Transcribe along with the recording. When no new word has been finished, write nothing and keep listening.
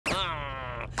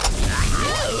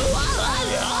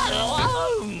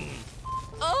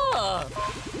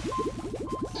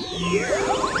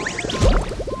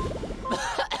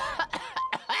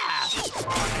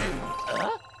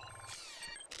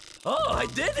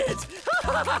it!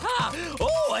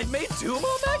 Oh, I've made 2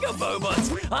 more Mega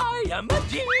Bobots! I am a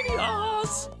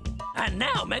genius! And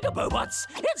now, Mega Bobots,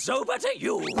 it's over to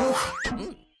you!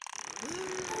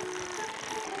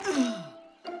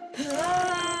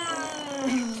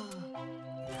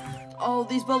 Oh,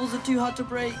 these bubbles are too hard to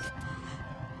break.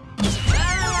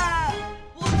 Ah!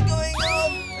 What's going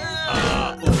on?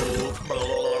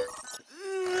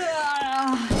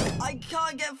 I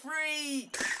can't get free.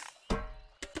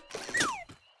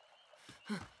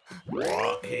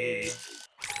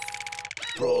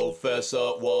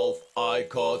 Professor Wolf, I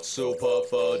caught Super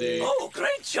Birdie. Oh,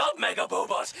 great job, Mega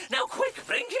Bobot! Now quick,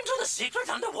 bring him to the secret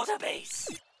underwater base.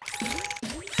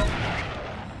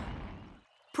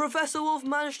 Professor Wolf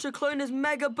managed to clone his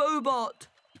Mega Bobot.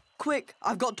 Quick,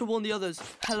 I've got to warn the others.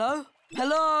 Hello?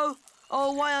 Hello?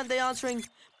 Oh, why aren't they answering?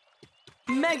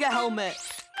 Mega Helmet.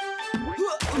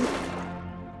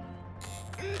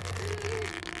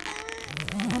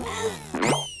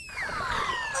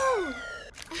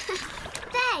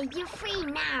 There, you're free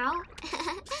now.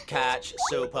 Catch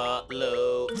Super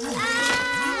Lou.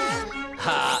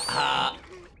 Ha ha.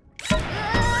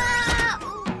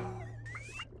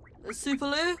 Super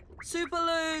Lou? Super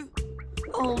Lou!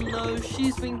 Oh no,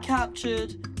 she's been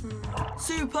captured.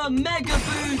 Super Mega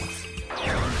Boots!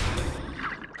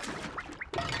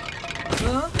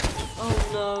 Huh? Oh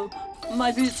no,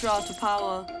 my boots are out of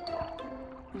power.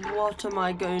 What am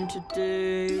I going to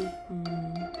do?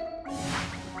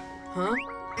 Huh?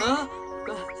 Huh?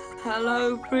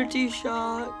 Hello, pretty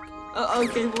shark.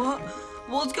 Okay, what?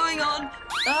 What's going on?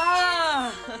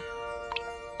 Ah!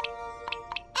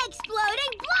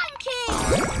 Exploding blanket!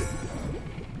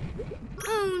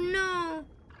 Oh no!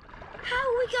 How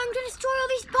are we going to destroy all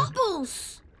these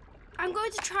bubbles? I'm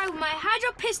going to try with my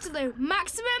Hydro Pistol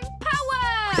maximum power!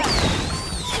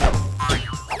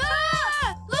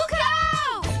 Ah! Look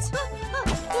out!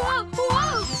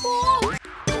 Whoa!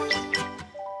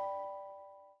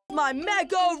 My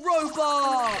Mega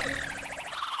Robot!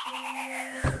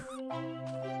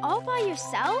 All by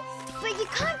yourself? But you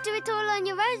can't do it all on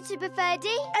your own, Super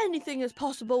Ferdy. Anything is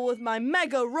possible with my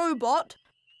Mega Robot.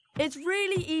 It's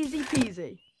really easy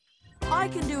peasy. I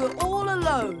can do it all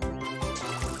alone.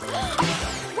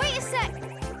 Wait a sec!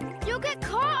 You'll get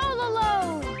caught all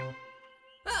alone!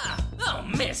 Oh,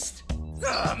 missed!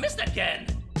 Missed again!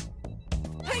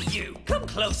 Hey, you, come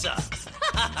closer!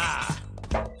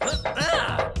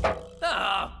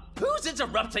 Who's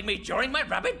interrupting me during my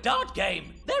rabbit dart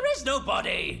game? There is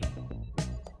nobody!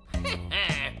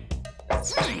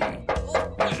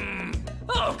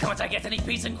 Oh, can't I get any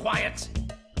peace and quiet?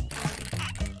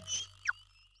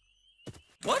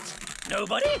 What?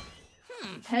 Nobody?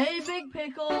 Hey, Big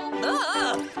Pickle.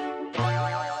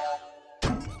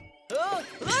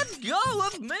 Let go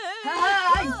of me!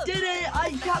 I did it!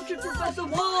 I captured Professor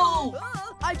Wolf!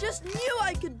 I just knew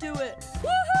I could do it!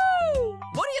 Woohoo!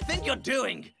 What do you think you're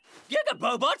doing?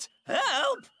 Gigabobot,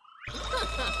 help!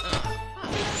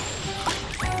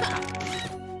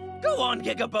 Go on,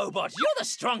 Gigabobot, you're the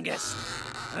strongest.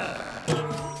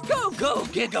 Go,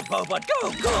 Gigabobot,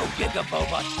 go,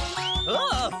 Gigabobot.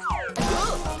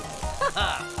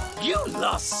 You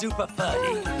lost, Super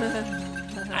Ferdy.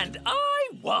 And I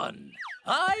won.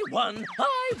 I won.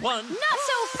 Not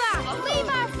so fast! Leave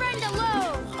our friend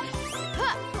alone!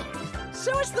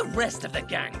 So it's the rest of the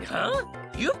gang, huh?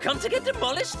 You've come to get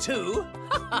demolished too?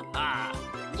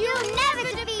 You'll never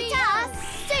defeat us,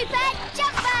 Super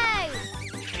Jumbo!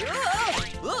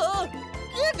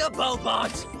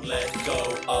 Gigabobot! Let go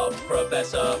of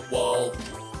Professor Wolf.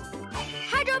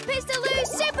 Hydro Pistol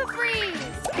Super Freeze!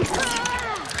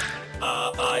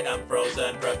 I am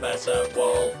frozen, Professor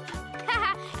Wolf.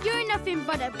 You're nothing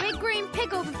but a big green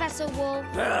pickle, Professor Wolf.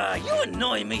 You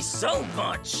annoy me so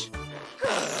much.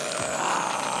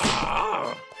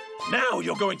 Now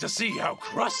you're going to see how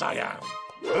cross I am.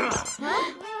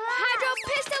 Hydro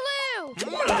Pistol!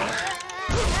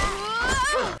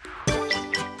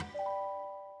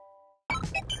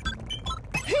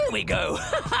 Here we go.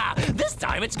 This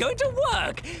time it's going to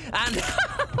work. And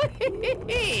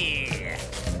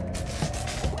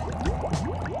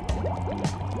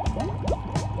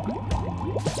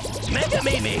Mega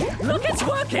Mimi, look, it's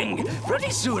working! Pretty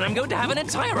soon I'm going to have an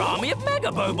entire army of Mega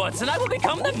Bobots and I will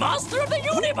become the master of the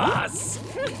universe!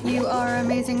 You are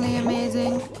amazingly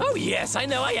amazing. Oh yes, I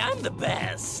know I am the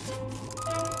best.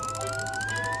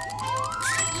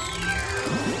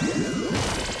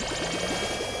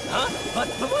 Huh? But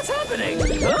what's happening?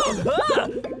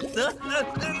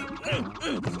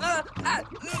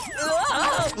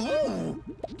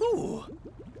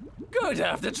 Going to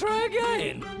have to try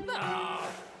again.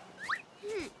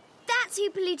 That That's who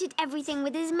polluted everything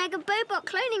with his Mega Bobot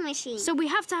cloning machine. So we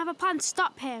have to have a plan to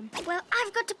stop him. Well,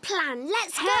 I've got a plan.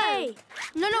 Let's Hey!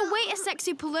 No, wait a sec,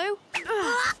 Superloo.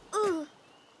 go.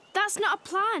 That's not a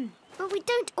plan. But we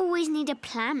don't always need a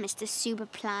plan, Mr. Super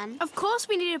Plan. Of course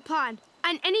we need a plan.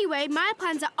 And anyway, my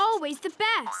plans are always the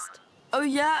best. Oh,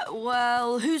 yeah?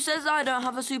 Well, who says I don't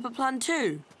have a super plan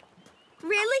too?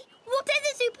 Really? What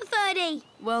is a Super 30?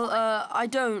 Well, I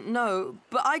don't know,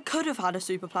 but I could have had a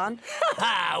super plan.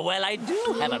 Ha! Well, I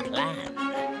do have a plan.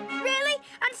 Really?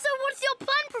 And so what's your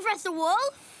plan, Professor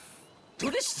Wolf? To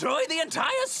destroy the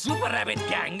entire Super Rabbit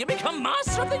gang and become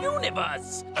master of the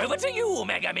universe. Over to you,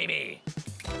 Mega Mimi.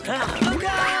 That's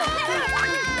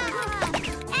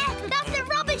a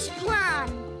rubbish plan.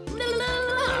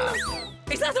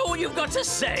 Is that all you've got to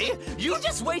say? You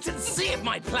just wait and see if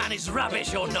my plan is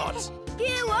rubbish or not.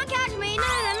 You won't catch me,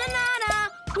 na-na-na-na-na.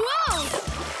 Whoa!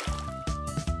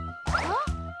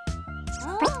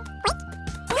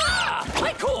 Ah!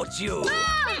 I caught you! Oh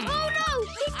no!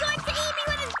 He's going to eat me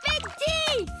with his big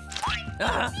teeth!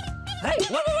 Hey,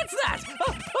 what's that?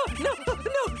 Oh, no,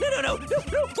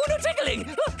 tickling!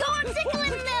 Go on, tickle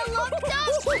him, little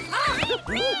octopus!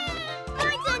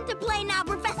 My turn to play now,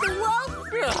 Professor Wolf!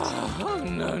 Oh,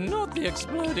 no, not the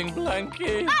exploding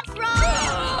blankie. That's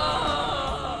right!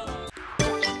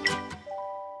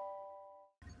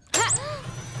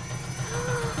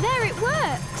 There, it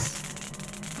works.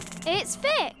 It's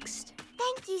fixed.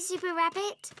 Thank you, Super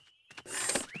Rabbit.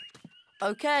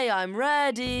 Okay, I'm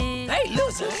ready. Hey,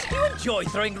 losers, do you enjoy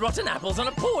throwing rotten apples on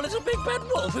a poor little big bad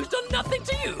wolf who's done nothing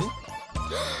to you?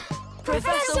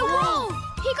 Professor Wolf!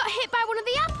 He got hit by one of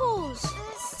the apples.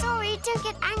 Sorry, don't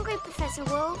get angry, Professor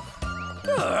Wolf.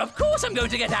 Of course I'm going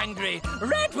to get angry.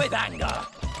 Red with anger.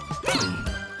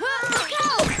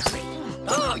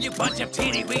 Oh, you bunch of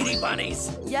teeny-weeny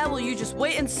bunnies. Yeah, well, you just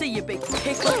wait and see, you big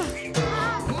pickle.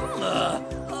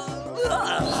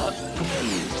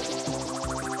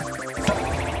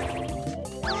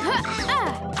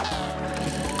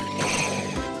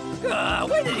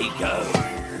 Where did he go?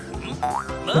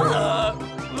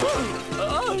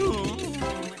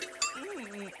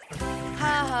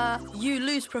 Haha, you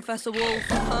lose, Professor Wolf.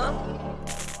 Huh?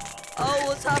 Oh,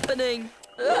 what's happening?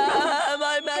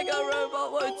 My Mega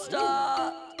Robot won't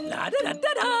start. La da da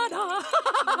da da da.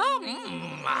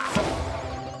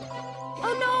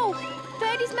 Oh no!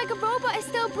 Birdie's Mega Robot is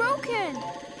still broken.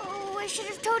 Oh, I should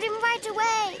have told him right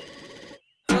away.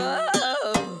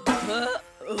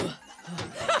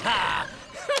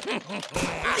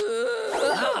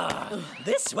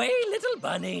 This way, little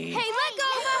bunny. Hey, let go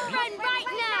of our friend right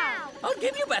now! I'll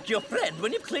give you back your friend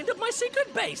when you've cleaned up my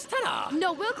secret base. Ta-da!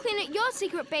 No, we'll clean up your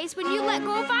secret base when you let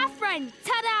go of our friend.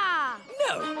 Ta-da!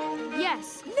 No,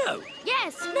 Yes. no,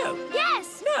 Yes. no,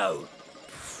 Yes! no.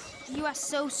 You are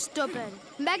so stubborn.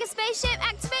 Mega Spaceship,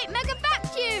 activate Mega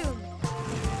Vacuum!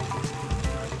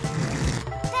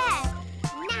 There.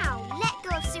 Now, let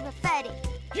go of Super 30.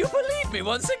 You believe me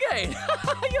once again.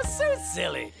 You're so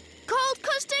silly. Cold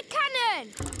Custard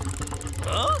Cannon!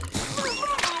 Huh?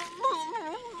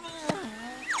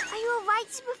 Are you all right,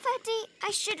 Super 30?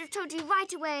 I should have told you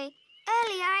right away.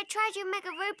 Earlier, I tried your Mega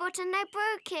Robot and I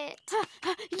broke it.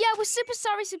 Yeah, we're super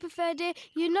sorry, Super Ferdy.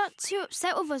 You're not too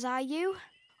upset with us, are you?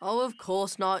 Oh, of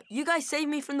course not. You guys saved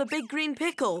me from the big green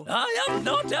pickle. I am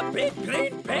not a big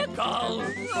green pickle.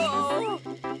 Oh.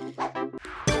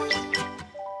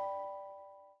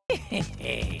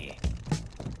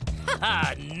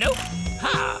 Ha! Nope.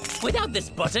 Ha! Without this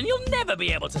button, you'll never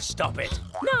be able to stop it.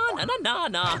 Na na na na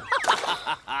na.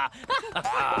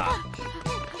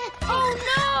 Oh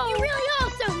no! You really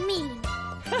are so mean.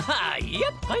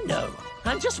 Yep, I know.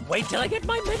 And just wait till I get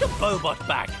my Mega Bobot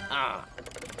back.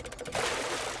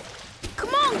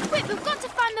 Come on, quick! We've got to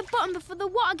find the button before the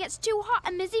water gets too hot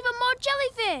and there's even more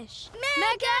jellyfish.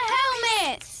 Mega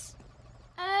helmets!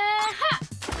 Ha!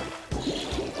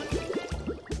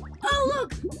 Oh,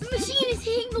 look! The machine is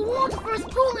heating the water for us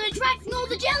pool and attracting all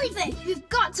the jellyfish. We've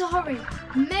got to hurry.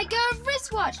 Mega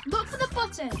wristwatch. Look for the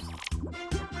button.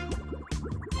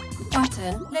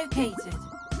 Button located.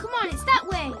 Come on, it's that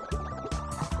way.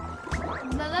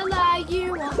 La la la,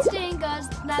 you won't sting us.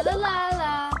 La la la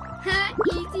la. Ha,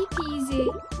 easy peasy.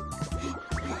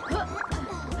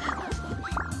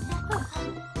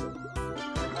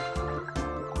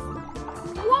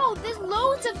 Whoa, there's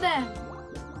loads of them.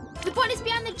 The button is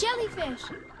behind the jellyfish,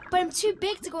 but I'm too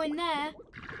big to go in there.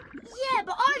 Yeah,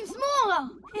 but I'm smaller.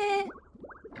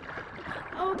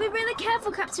 Oh, be really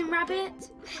careful, Captain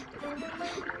Rabbit.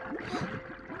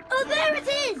 Oh, there it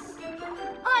is!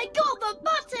 I got the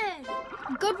button!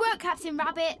 Good work, Captain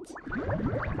Rabbit.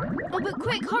 Oh, but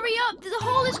quick, hurry up! The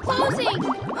hole is closing!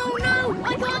 Oh no!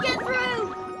 I can't get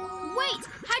through! Wait!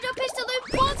 Hydro Pistol Loop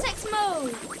Vortex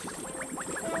mode!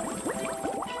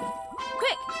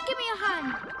 Quick, give me a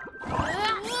hand.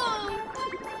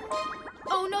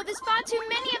 Oh no, there's far too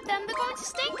many of them. They're going to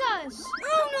stink us.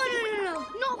 Oh, no.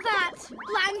 Not that.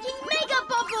 Blanking Mega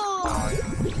Bubble!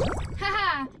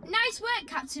 Haha, nice work,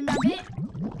 Captain Rabbit.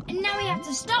 And now we have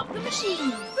to stop the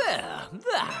machine. There,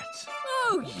 that.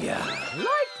 Oh, yeah,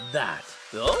 like that.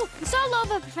 Oh? It's all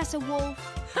over, Professor Wolf.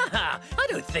 Haha, I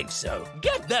don't think so.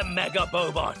 Get the Mega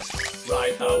Bobots.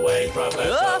 Right away,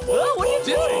 Professor Wolf. What are you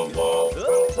doing?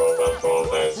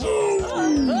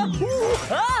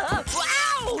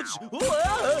 Ouch!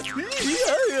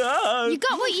 You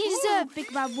got what you deserve,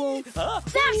 Big Bad Wolf.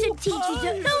 That should teach you to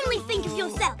only think of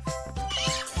yourself.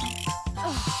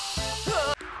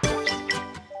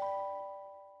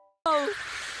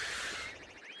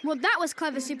 Well, that was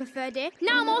clever, Super Ferdy.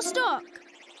 Now I'm all stuck.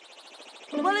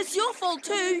 Well, it's your fault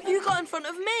too. You got in front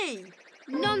of me.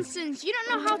 Nonsense. You don't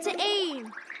know how to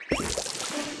aim.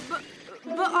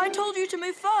 But I told you to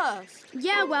move first.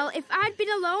 Yeah, well, if I'd been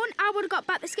alone, I would have got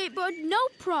back the skateboard, no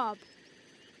prob.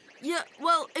 Yeah,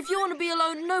 well, if you want to be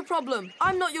alone, no problem.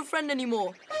 I'm not your friend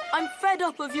anymore. I'm fed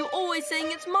up of you always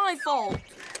saying it's my fault.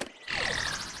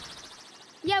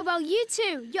 Yeah, well, you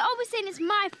too. You're always saying it's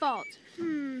my fault.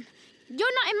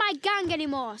 You're not in my gang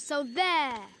anymore, so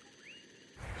there.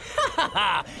 Ha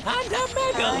ha! And a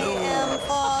Mega Loop!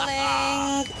 I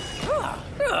am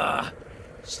falling.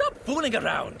 Stop fooling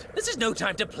around. This is no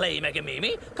time to play, Mega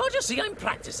Mimi. Can't you see I'm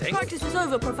practicing? Practice is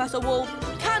over, Professor Wolf.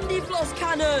 Candy Floss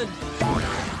Cannon!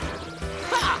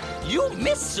 Ha! You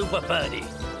missed, Super Birdie.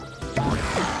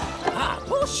 Ah,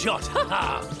 poor shot. Ha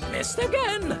ha! Missed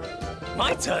again.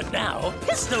 My turn now.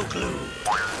 Pistol glue.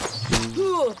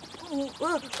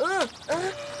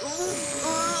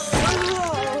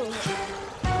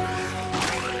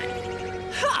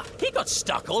 Ha! He got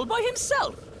stuck all by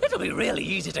himself. It'll be really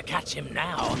easy to catch him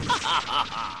now. Ha ha ha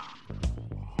ha!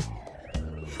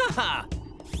 Ha ha!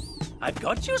 I've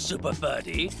got you, Super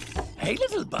Birdie. Hey,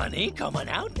 little bunny, come on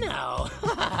out now.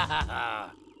 Ha ha ha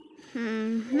ha!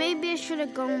 Maybe I should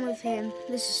have gone with him.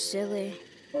 This is silly.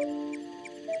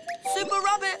 Super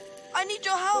Rabbit, I need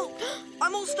your help.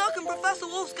 I'm all stuck and Professor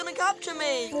Wolf's gonna capture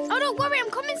me. Oh, don't worry,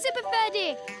 I'm coming, Super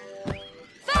Ferdy.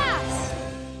 Fast!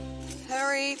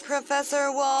 Hurry,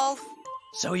 Professor Wolf.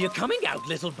 So you're coming out,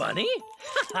 little bunny?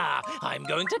 Ha ha! I'm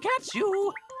going to catch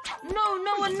you. No,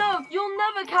 you'll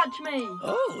never catch me.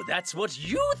 Oh, that's what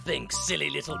you think, silly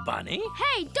little bunny.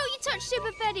 Hey, don't you touch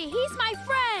Super Ferdy. He's my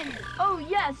friend. Oh,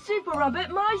 yes, Super Rabbit,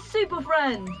 my super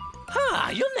friend. Ha!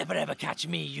 You'll never ever catch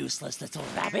me, useless little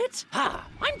rabbit. Ha!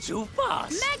 I'm too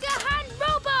fast. Mega Hand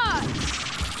Robot!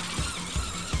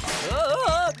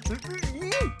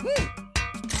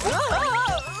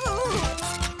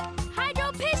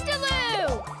 Hydro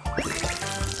Pistoloo!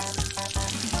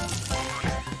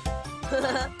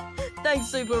 Thanks,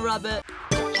 Super Rabbit.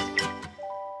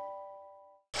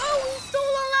 Oh, he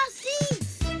stole our last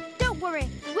seeds! Don't worry,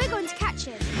 we're going to catch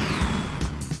him.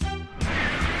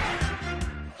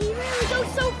 He really goes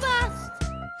so fast!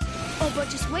 Oh, but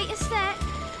just wait a sec.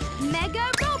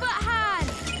 Mega Robot Hand!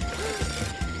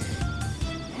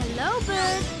 Hello,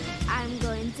 bird. I'm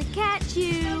going to catch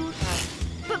you.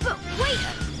 But wait!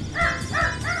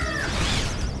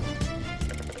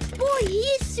 Boy, he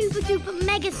is super duper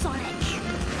mega sonic.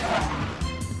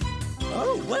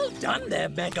 Oh, well done there,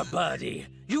 Mega Birdie.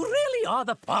 You really are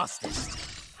the fastest.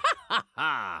 Ha ha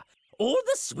ha! All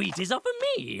the sweeties are for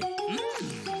me.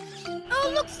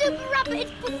 Oh, look, Super Rabbit,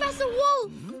 it's Professor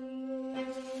Wolf.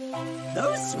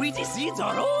 Those sweetie seeds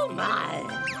are all mine.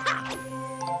 Ha!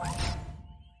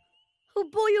 Oh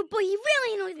boy, he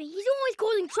really annoys me. He's always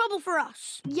causing trouble for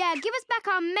us. Yeah, give us back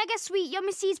our mega sweet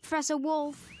yummy seeds, Professor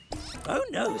Wolf. Oh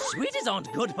no, sweeties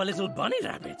aren't good for little bunny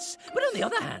rabbits. But on the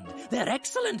other hand, they're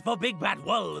excellent for big bad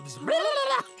wolves.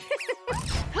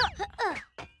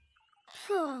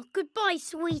 Oh, goodbye,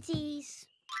 sweeties.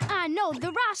 No,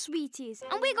 there are sweeties,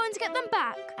 and we're going to get them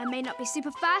back. I may not be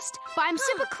super fast, but I'm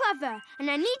super clever, and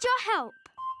I need your help.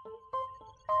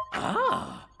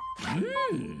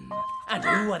 And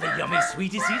who are the yummy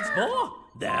sweetie seeds for?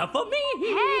 They're for me.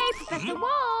 Hey, Professor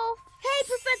Wolf. Hey,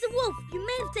 Professor Wolf, you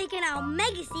may have taken our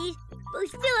mega seed, but we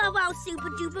still have our super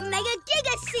duper mega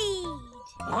giga seed.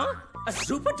 Huh? A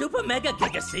super duper mega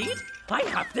giga seed? I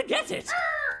have to get it.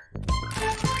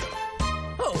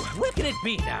 Oh, where can it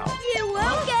be now? You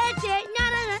won't get it.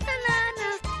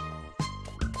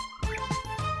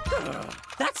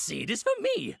 That seed is for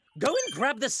me. Go and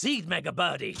grab the seed, Mega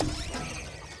Birdie.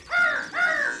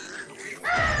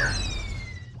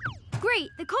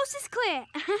 Great, the coast is clear.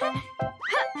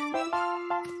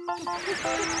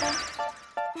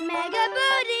 Mega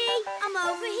Birdie, I'm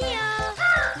over here.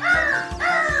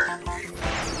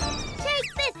 Take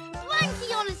this, Blanky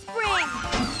on a spring.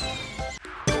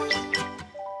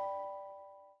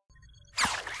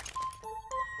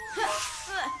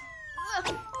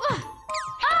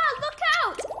 Look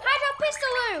out! Hide our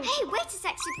pistoloo! Hey, wait a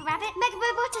sec, Super Rabbit. Mega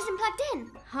Robot isn't plugged in.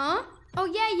 Huh? Oh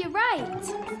yeah, you're right.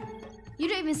 You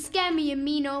don't even scare me, you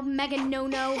mean old mega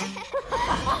no-no.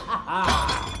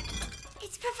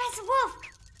 It's Professor Wolf.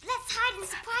 Let's hide and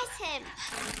surprise him.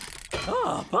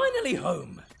 Ah, finally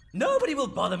home. Nobody will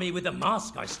bother me with the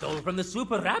mask I stole from the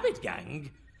Super Rabbit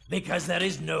gang, because there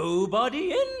is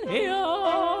nobody in here.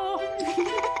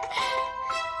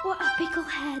 What a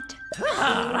picklehead.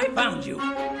 Ah, I found you.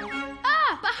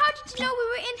 But how did you know we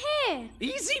were in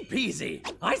here? Easy peasy.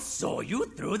 I saw you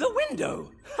through the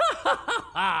window. Ha ha ha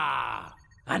ha.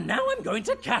 And now I'm going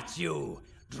to catch you.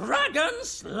 Dragon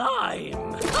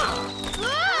slime.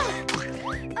 Ha!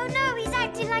 Oh no, he's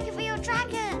acting like a real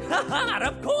dragon. Ha ha,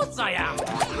 of course I am.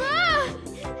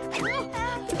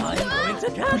 I'm going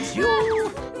to catch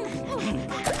you.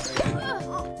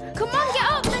 Come on, get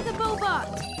up, Mega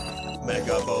Bobot.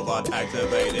 Mega Bobot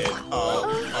activated.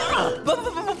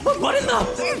 What in the...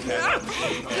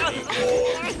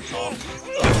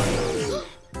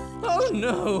 Oh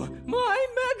no, my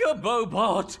Mega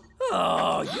Bobot.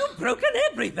 Oh, you've broken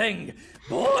everything.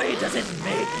 Boy, does it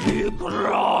make me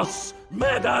cross.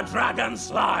 Mega Dragon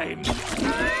Slime.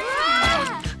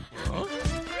 Huh?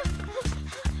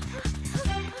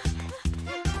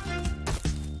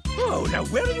 Oh, now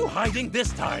where are you hiding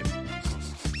this time?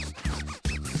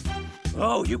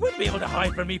 Oh, you wouldn't be able to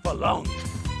hide from me for long.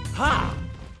 Ha!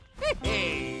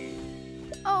 Hey!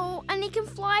 Oh, and he can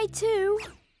fly too.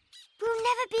 We'll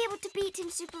never be able to beat him,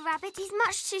 Super Rabbit. He's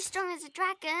much too strong as a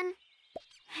dragon.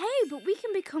 Hey, but we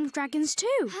can become dragons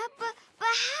too. Huh? But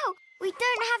how? We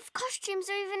don't have costumes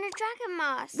or even a dragon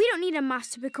mask. We don't need a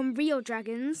mask to become real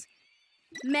dragons.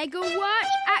 Mega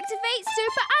Watch, activate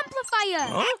Super Amplifier.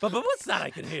 Huh? But what's that I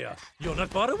can hear? You're not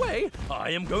far away. I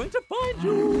am going to find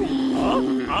you.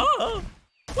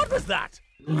 What was that?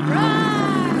 Whoa,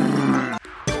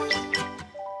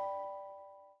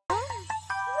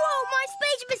 my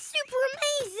spaceship is super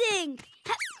amazing.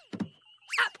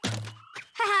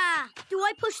 Haha, do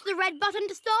I push the red button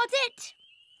to start it?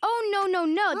 Oh, no.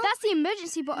 Huh? That's the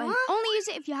emergency button. Huh? Only use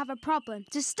it if you have a problem.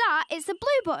 To start, it's the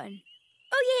blue button.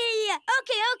 Oh, yeah.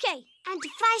 Okay. And to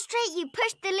fly straight, you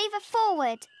push the lever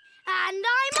forward. And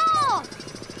I'm off!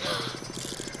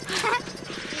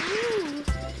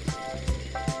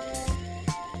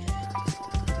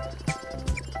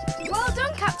 Well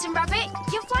done, Captain Rabbit.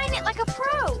 You're flying it like a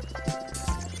pro.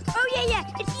 Oh, yeah.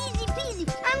 It's easy peasy.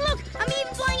 And look, I'm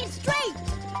even flying it straight.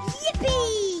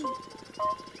 Yippee!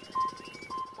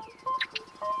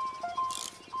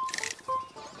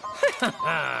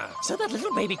 So that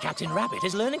little baby Captain Rabbit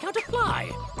is learning how to fly.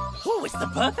 Oh, it's the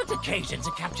perfect occasion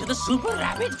to capture the Super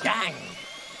Rabbit gang.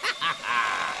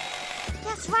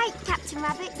 That's right, Captain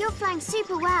Rabbit. You're flying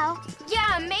super well.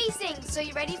 Yeah, amazing. So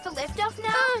you ready for liftoff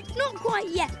now? Not quite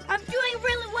yet. I'm doing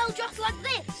really well just like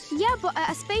this. Yeah, but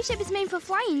a spaceship is made for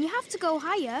flying. You have to go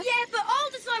higher. Yeah, but I'll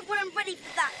decide when I'm ready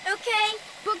for that, okay?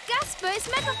 But Gasper, it's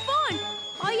mega fun.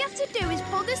 All you have to do is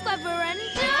pull this lever and...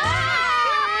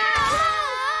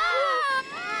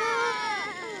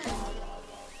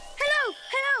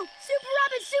 Hello! Super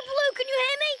Rabbit, Super Lou, can you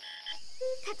hear me?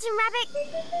 Captain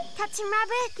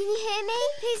Rabbit, can you hear me?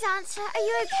 Please answer. Are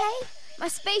you okay? My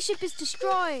spaceship is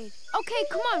destroyed. Okay,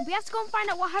 come on. We have to go and find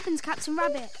out what happens, Captain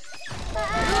Rabbit.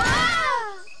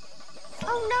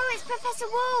 Oh no, it's Professor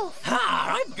Wolf.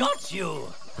 Ha! I've got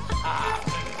you.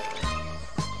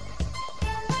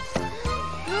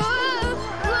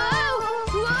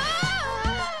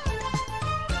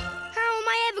 How am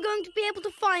I ever going to be able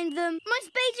to find them? My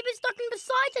spaceship is stuck in the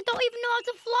sides. I don't even know how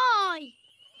to fly.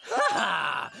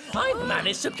 Ha! I've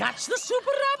managed to catch the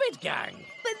Super Rabbit gang.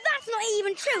 But that's not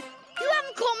even true. You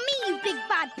haven't caught me, you big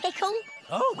bad pickle.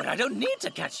 Oh, but I don't need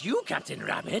to catch you, Captain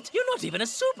Rabbit. You're not even a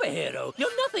superhero.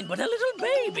 You're nothing but a little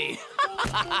baby.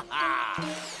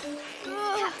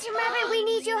 Captain Rabbit, we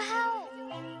need your help.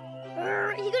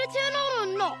 Are you going to turn on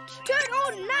or not? Turn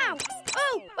on now.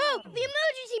 Oh, the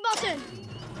emergency button.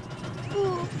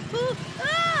 Whoa!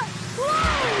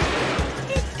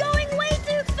 It's going way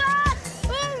too fast.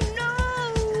 Oh, no.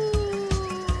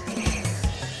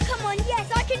 Come on,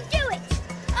 yes, I can do it.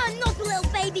 I'm not a little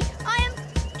baby. I am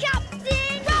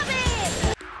Captain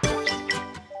Rabbit.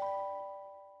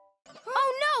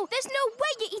 There's no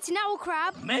way you're eating owl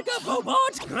crab. Mega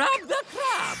Bobot, grab the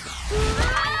crab!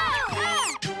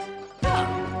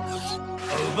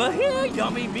 Over here,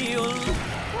 yummy meal!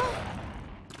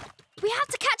 We have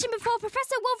to catch him before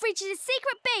Professor Wolf reaches his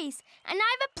secret base. And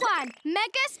I have a plan.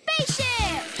 Mega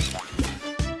spaceship!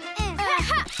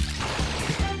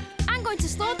 I'm going to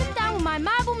slow them down with my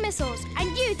marble missiles,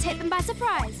 and you take them by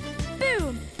surprise.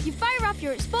 Boom! You fire off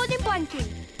your exploding blankie.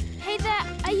 Hey there,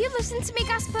 are you listening to me,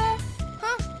 Gasper?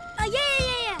 Huh?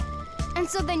 Yeah. And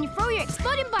so then you throw your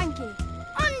exploding blankie.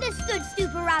 Understood,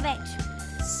 Super Rabbit.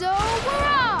 So we're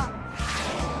off!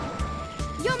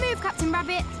 Your move, Captain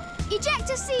Rabbit.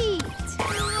 Ejector seat.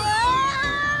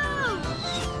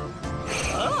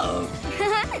 Oh!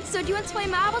 So do you want to play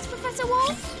marbles, Professor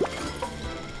Wolf?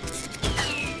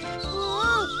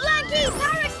 Whoa, Blanky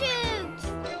parachute!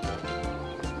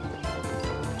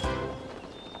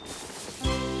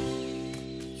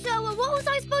 So, what was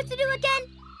I supposed to do again?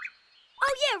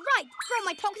 Oh, yeah, right. Throw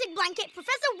my toxic blanket,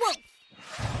 Professor Wolf.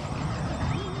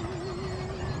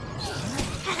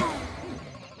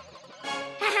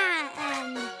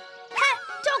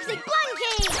 Toxic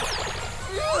blanket!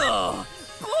 Oh,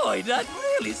 boy, that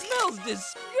really smells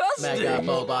disgusting. Mega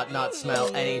Bobot not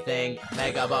smell anything.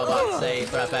 Mega Bobot say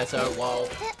Professor Wolf.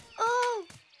 Oh.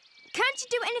 Can't you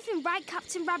do anything right,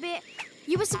 Captain Rabbit?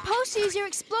 You were supposed to use your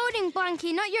exploding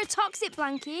blankie, not your toxic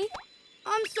blankie.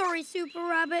 I'm sorry, Super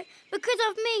Rabbit. Because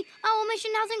of me, our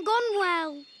mission hasn't gone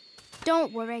well.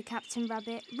 Don't worry, Captain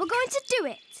Rabbit. We're going to do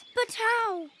it. But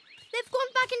how? They've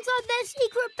gone back inside their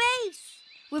secret base.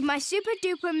 With my super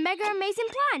duper mega amazing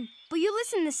plan. Will you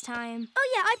listen this time? Oh,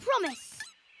 yeah, I promise.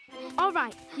 All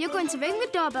right, you're going to ring the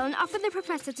doorbell and offer the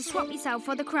professor to swap yourself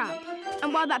for the crab.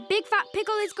 And while that big fat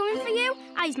pickle is going for you,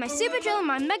 I use my super drill and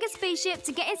my mega spaceship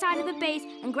to get inside of the base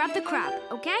and grab the crab,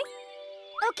 okay?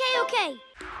 Okay.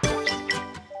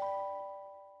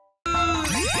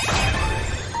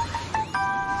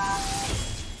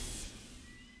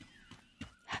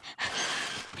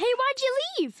 Hey, why'd you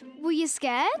leave? Were you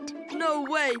scared? No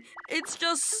way. It's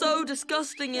just so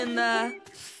disgusting in there.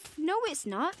 No, it's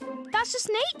not. That's just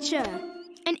nature.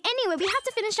 And anyway, we have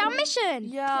to finish our mission.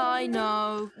 Yeah, I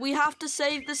know. We have to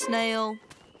save the snail.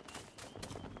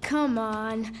 Come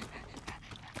on.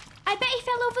 I bet he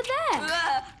fell over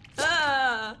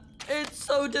there. It's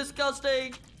so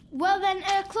disgusting. Well then,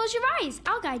 close your eyes.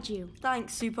 I'll guide you.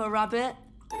 Thanks, Super Rabbit.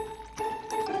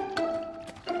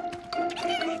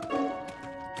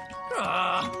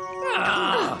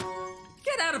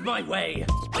 Get out of my way!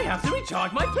 I have to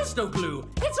recharge my pistol glue.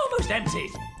 It's almost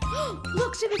empty.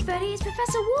 Look, Super Freddy, it's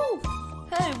Professor Wolf.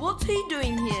 Hey, what's he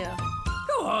doing here?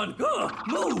 Go on, go,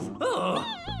 move. Oh.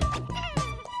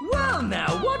 Well,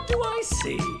 now, what do I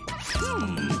see?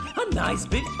 A nice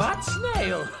big fat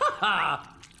snail. Ha ha!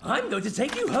 I'm going to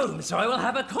take you home so I will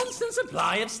have a constant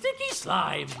supply of sticky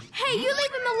slime. Hey, you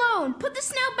leave him alone. Put the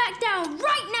snail back down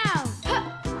right now.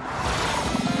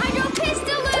 Hydro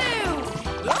Pistoloo!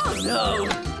 Oh, no!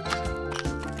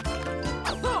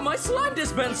 Oh, my slime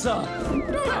dispenser!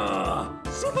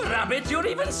 Super Rabbit, you're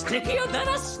even stickier than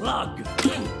a slug.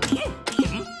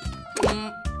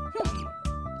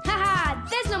 Haha,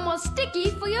 there's no more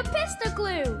sticky for your pistol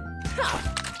glue.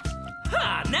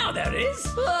 Ha! Now there is!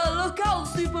 Look out,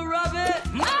 Super Rabbit!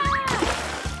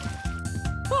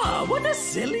 Ah, what a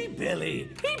silly Billy!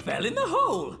 He fell in the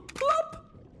hole! Plop!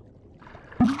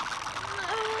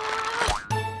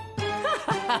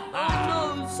 Oh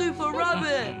no, Super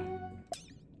Rabbit!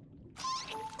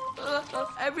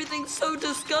 Everything's so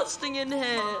disgusting in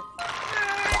here.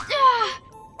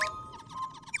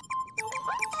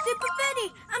 Super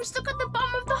Freddy, I'm stuck at the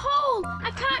bottom of the hole.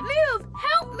 I can't move.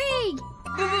 Help me!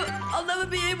 I'll never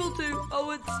be able to.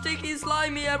 Oh, it's sticky,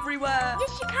 slimy everywhere.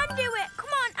 Yes, you can do it. Come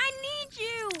on, I need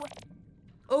you.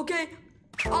 Okay,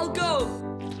 I'll go.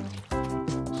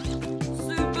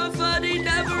 Super Freddy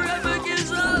never ever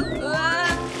gives up.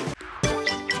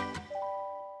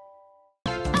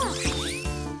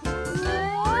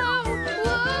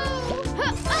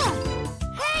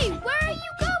 Hey, where are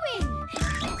you going?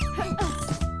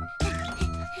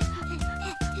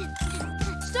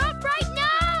 Stop right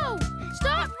now!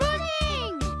 Stop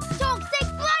running! Toxic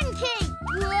blanket.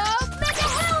 Whoa, mega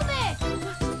helmet!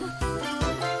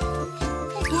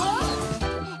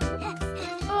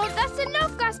 Oh, that's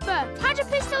enough, Gasper! Hydro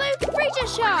Pistoloo, freezer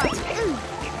shot!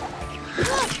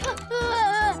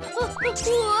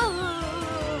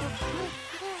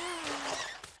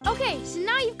 Okay, so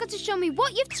now you've got to show me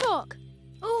what you've took.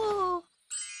 Oh,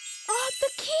 the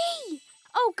key!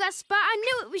 Oh, Gasper, I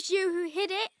knew it was you who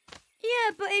hid it.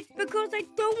 Yeah, but it's because I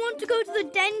don't want to go to the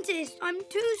dentist. I'm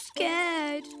too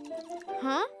scared.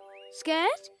 Huh?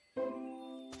 Scared?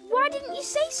 Why didn't you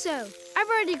say so? I've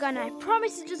already gone. I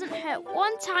promise it doesn't hurt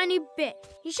one tiny bit.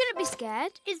 You shouldn't be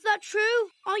scared. Is that true?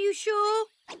 Are you sure?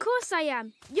 Of course I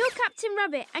am. You're Captain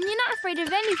Rabbit, and you're not afraid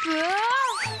of anything.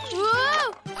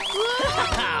 Whoa!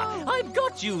 Whoa! I've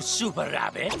got you, Super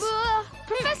Rabbit.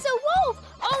 Professor Wolf!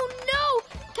 Oh no!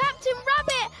 Captain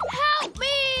Rabbit, help me!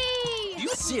 You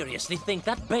seriously think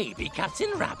that baby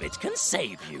Captain Rabbit can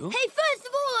save you? Hey, first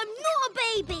of all, I'm not a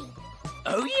baby.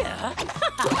 Oh, yeah?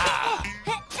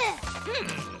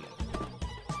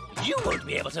 You won't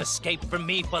be able to escape from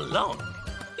me for long.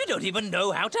 You don't even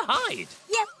know how to hide.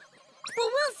 Yep. Well,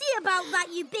 we'll see about that,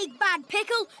 you big bad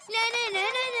pickle.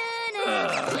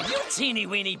 No. You teeny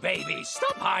weeny baby,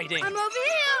 stop hiding. I'm over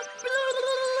here.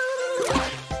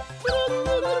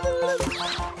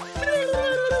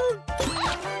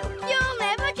 You'll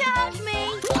never catch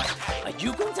me. Are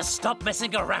you going to stop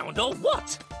messing around or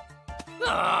what?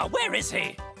 Where is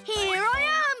he? Here I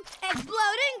am,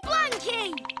 exploding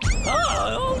blankie.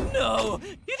 Oh no!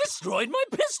 You destroyed my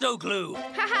pisto glue!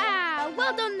 Ha!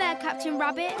 Well done there, Captain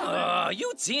Rabbit.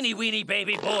 You teeny weeny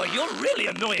baby boy, you're really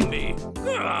annoying me.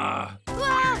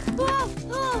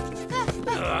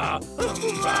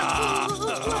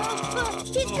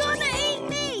 He's gonna eat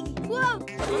me!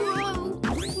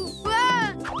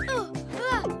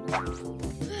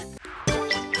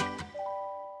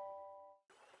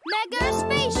 Mega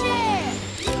spaceship!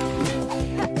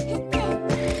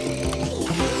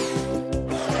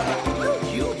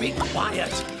 You be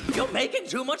quiet! You're making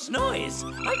too much noise!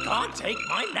 I can't take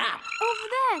my nap! Over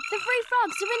there, the 3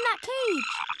 frogs are in that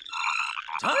cage.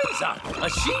 Time's up! A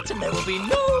sheet and there will be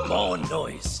no more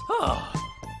noise!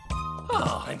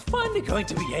 I'm finally going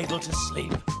to be able to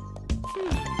sleep.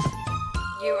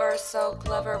 You are so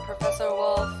clever, Professor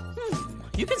Wolf.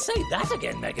 You can say that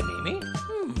again, Mega Mimi.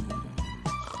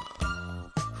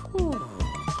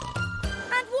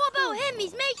 And what about him?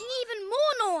 He's making even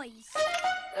more noise.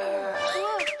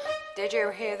 Did you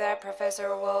hear that,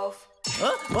 Professor Wolf?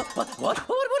 Huh?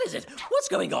 What is it? What's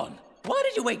going on? Why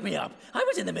did you wake me up? I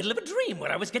was in the middle of a dream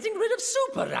where I was getting rid of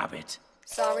Super Rabbit.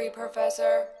 Sorry,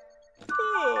 Professor.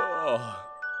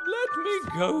 Let me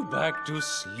go back to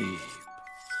sleep.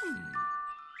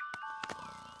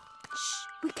 Shh,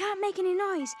 we can't make any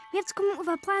noise. We have to come up with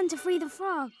a plan to free the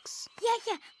frogs.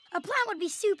 Yeah. A plan would be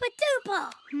super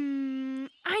duper.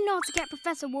 I know how to get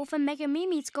Professor Wolf and Mega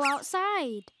Mimi to go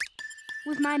outside.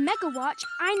 With my Mega Watch,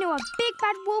 I know a big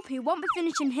bad wolf who won't be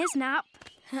finishing his nap.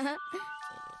 What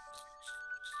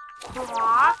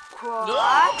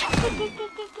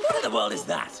in the world is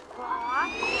that?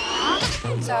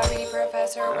 Sorry,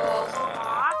 Professor Wolf.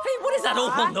 Hey, what is that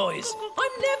awful noise?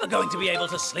 I'm never going to be able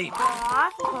to sleep.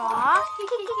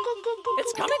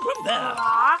 It's coming from there.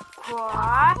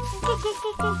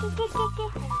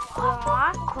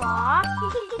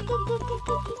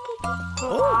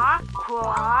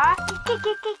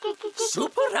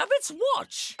 Super Rabbit's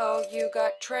watch. Oh, you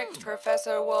got tricked,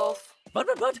 Professor Wolf. But,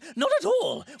 not at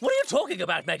all. What are you talking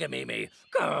about, Mega Mimi?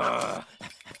 Come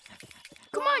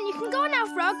on, you can go now,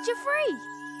 frogs. You're free.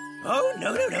 Oh,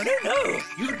 no.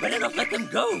 You'd better not let them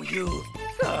go, you.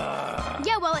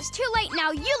 Yeah, well, it's too late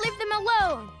now. You leave them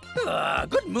alone.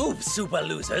 Good move, super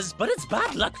losers, but it's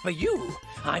bad luck for you.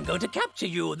 I'm going to capture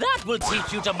you. That will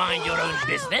teach you to mind your own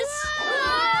business.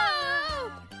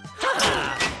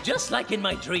 Ha! Just like in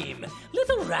my dream,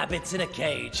 little rabbits in a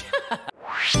cage.